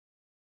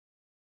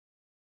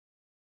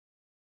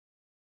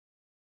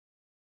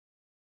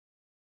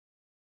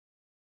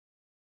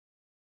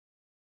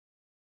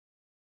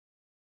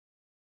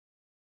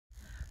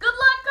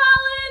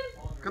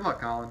Good luck,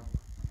 Colin.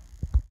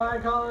 Bye,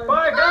 Colin.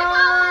 Bye,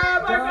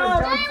 Colin. Bye,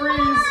 Colin. Don't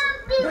freeze.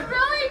 Be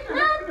really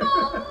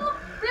careful.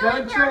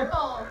 Really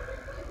careful.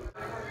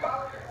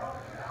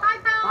 Hi,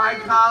 Colin. Hi,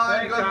 Colin.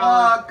 Hey, Good Colin.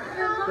 luck.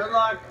 No. Good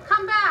luck.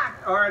 Come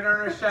back. All right,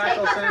 Ernest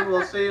Shackleton.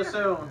 We'll see you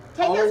soon.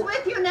 Take us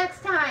with you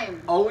next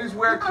time. Always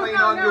wear clean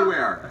no.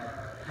 underwear.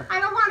 I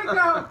don't want to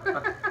go.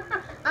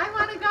 I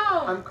want to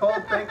go. I'm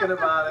cold thinking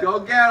about it. Go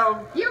get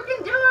them. You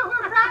can do it.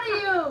 We're proud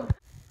of you.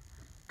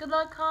 Good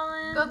luck,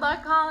 Colin. Good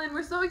luck, Colin.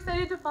 We're so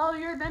excited to follow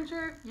your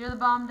adventure.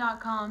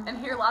 You'rethebomb.com. And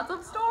hear lots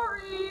of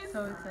stories.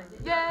 So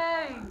excited.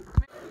 Yay!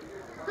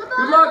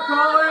 Good luck,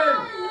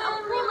 Colin.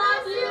 Oh, we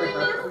love you. We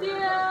miss you.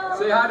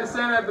 Say hi to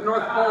Santa at the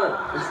North Pole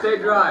and stay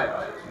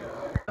dry.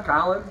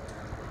 Colin,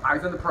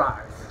 eyes on the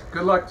prize.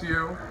 Good luck to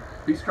you.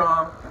 Be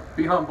strong,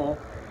 be humble,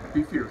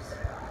 be fierce.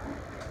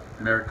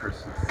 Merry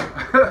Christmas.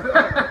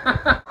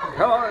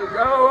 Colin,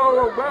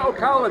 well,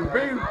 Colin,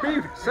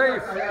 be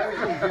safe.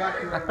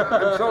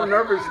 I'm so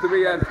nervous to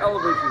be on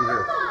television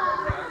here.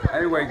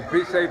 Anyway,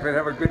 be safe and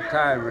have a good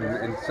time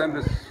and send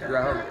us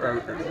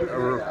a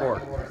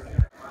report.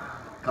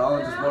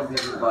 Colin, just one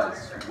piece of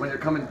advice. When you're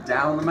coming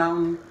down the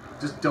mountain,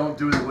 just don't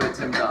do it the way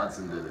Tim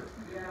Dodson did it.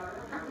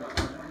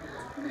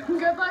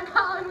 Good luck,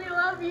 Colin. We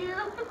love you.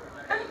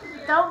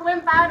 Don't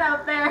wimp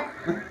out there.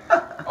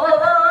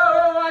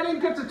 Oh, I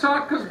didn't get to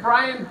talk because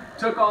Brian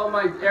took all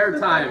my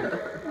airtime.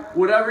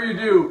 Whatever you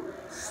do,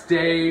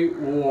 stay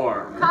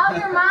warm. Call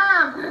your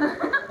mom.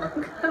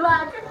 Good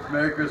luck.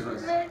 Merry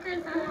Christmas. Merry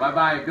Christmas.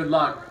 Bye-bye. Good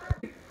luck.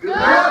 Good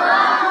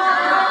luck.